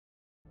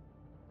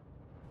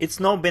It's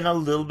now been a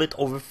little bit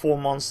over 4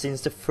 months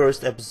since the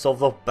first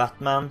episode of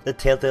Batman, the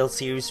Telltale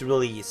series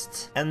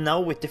released. And now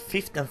with the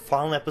 5th and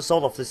final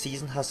episode of the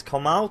season has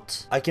come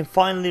out, I can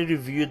finally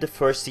review the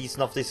first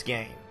season of this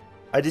game.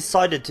 I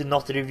decided to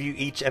not review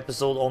each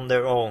episode on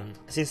their own,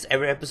 since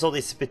every episode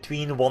is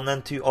between 1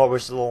 and 2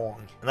 hours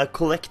long, and a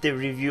collective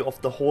review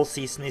of the whole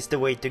season is the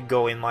way to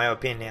go in my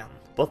opinion.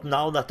 But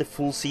now that the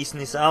full season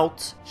is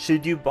out,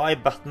 should you buy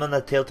Batman the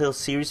Telltale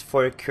series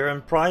for a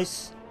current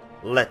price?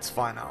 Let's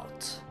find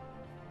out.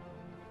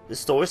 The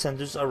story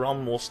centers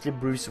around mostly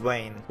Bruce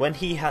Wayne, when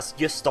he has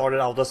just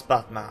started out as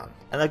Batman,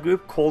 and a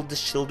group called the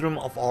Children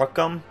of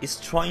Arkham is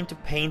trying to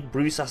paint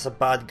Bruce as a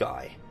bad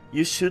guy.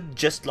 You should,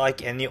 just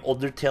like any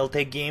other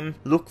Telltale game,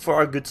 look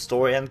for a good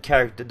story and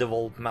character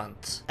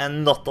development,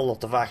 and not a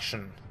lot of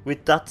action.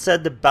 With that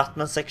said, the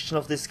Batman section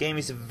of this game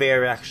is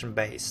very action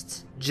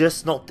based,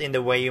 just not in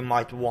the way you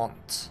might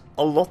want.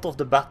 A lot of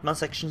the Batman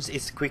sections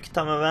is quick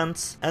time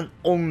events, and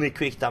only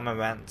quick time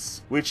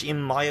events, which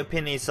in my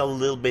opinion is a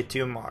little bit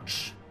too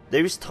much.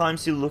 There is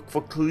times you look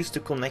for clues to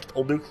connect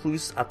other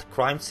clues at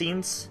crime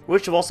scenes,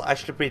 which was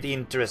actually pretty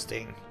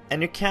interesting.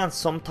 And you can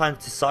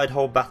sometimes decide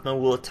how Batman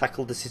will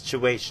tackle the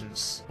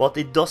situations, but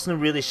it doesn't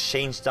really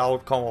change the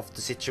outcome of the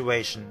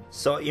situation,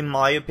 so in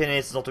my opinion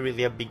it's not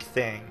really a big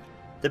thing.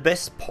 The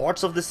best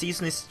parts of the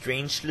season is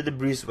strangely the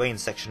Bruce Wayne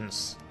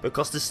sections,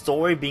 because the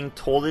story being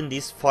told in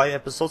these 5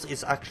 episodes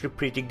is actually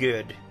pretty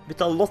good,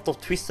 with a lot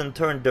of twists and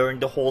turns during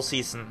the whole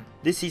season.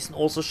 This season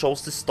also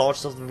shows the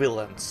starts of the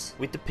villains,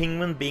 with the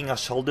Penguin being a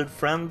childhood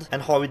friend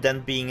and Harvey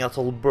Dent being a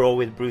total bro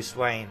with Bruce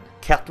Wayne.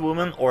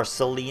 Catwoman, or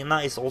Selina,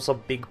 is also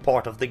a big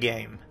part of the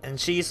game, and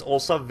she is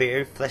also a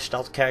very fleshed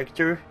out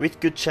character with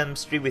good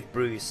chemistry with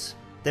Bruce.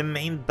 The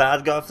main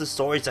bad guy of the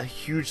story is a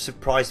huge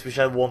surprise, which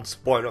I won't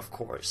spoil of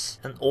course,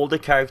 and all the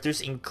characters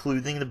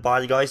including the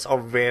bad guys are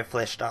very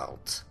fleshed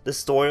out. The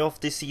story of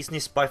this season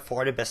is by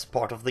far the best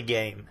part of the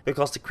game,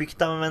 because the quick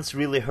time events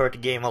really hurt the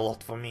game a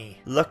lot for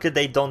me. Luckily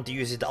they don't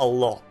use it a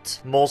lot,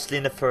 mostly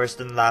in the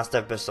first and last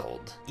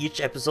episode.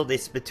 Each episode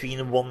is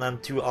between 1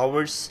 and 2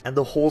 hours, and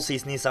the whole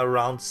season is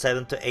around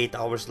 7 to 8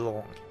 hours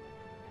long.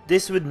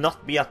 This would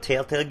not be a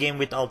Telltale game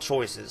without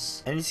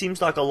choices, and it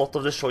seems like a lot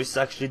of the choices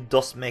actually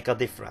does make a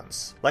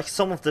difference. Like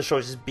some of the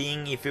choices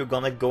being if you're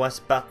gonna go as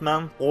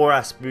Batman or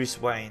as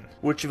Bruce Wayne,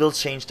 which will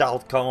change the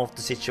outcome of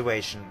the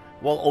situation,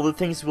 while other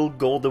things will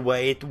go the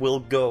way it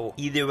will go,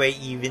 either way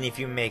even if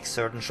you make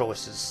certain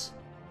choices.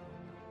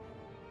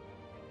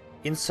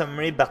 In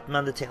summary,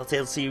 Batman the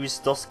Telltale series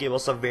does give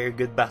us a very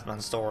good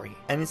Batman story,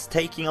 and it's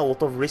taking a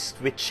lot of risk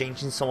with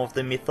changing some of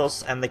the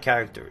mythos and the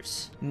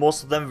characters.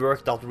 Most of them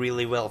worked out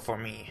really well for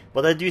me,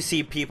 but I do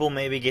see people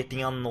maybe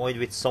getting annoyed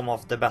with some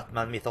of the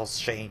Batman mythos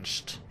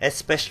changed,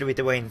 especially with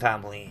the Wayne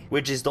family,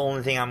 which is the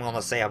only thing I'm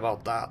gonna say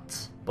about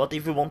that. But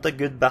if you want a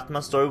good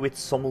Batman story with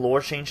some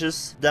lore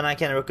changes, then I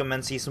can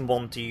recommend Season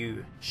 1 to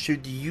you.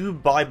 Should you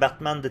buy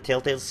Batman the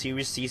Telltale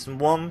series Season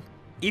 1?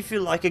 If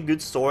you like a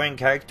good story and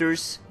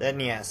characters,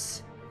 then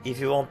yes. If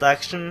you want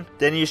action,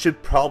 then you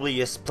should probably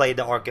just play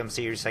the Arkham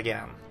series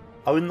again.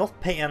 I will not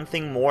pay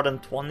anything more than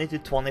 $20 to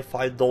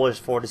 $25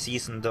 for the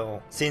season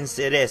though, since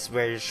it is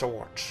very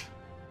short.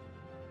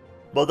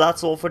 But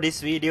that's all for this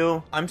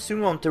video. I'm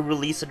soon going to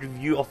release a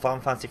review of Final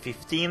Fantasy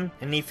 15,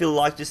 and if you'd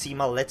like to see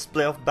my let's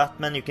play of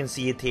Batman, you can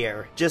see it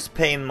here. Just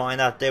pay in mind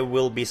that there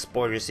will be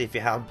spoilers if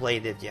you haven't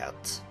played it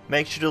yet.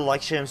 Make sure to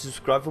like, share and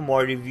subscribe for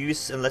more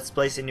reviews and let's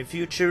plays in the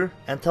future,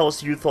 and tell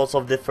us your thoughts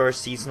of the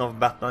first season of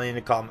Batman in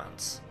the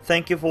comments.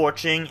 Thank you for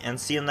watching, and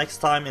see you next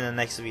time in the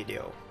next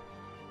video.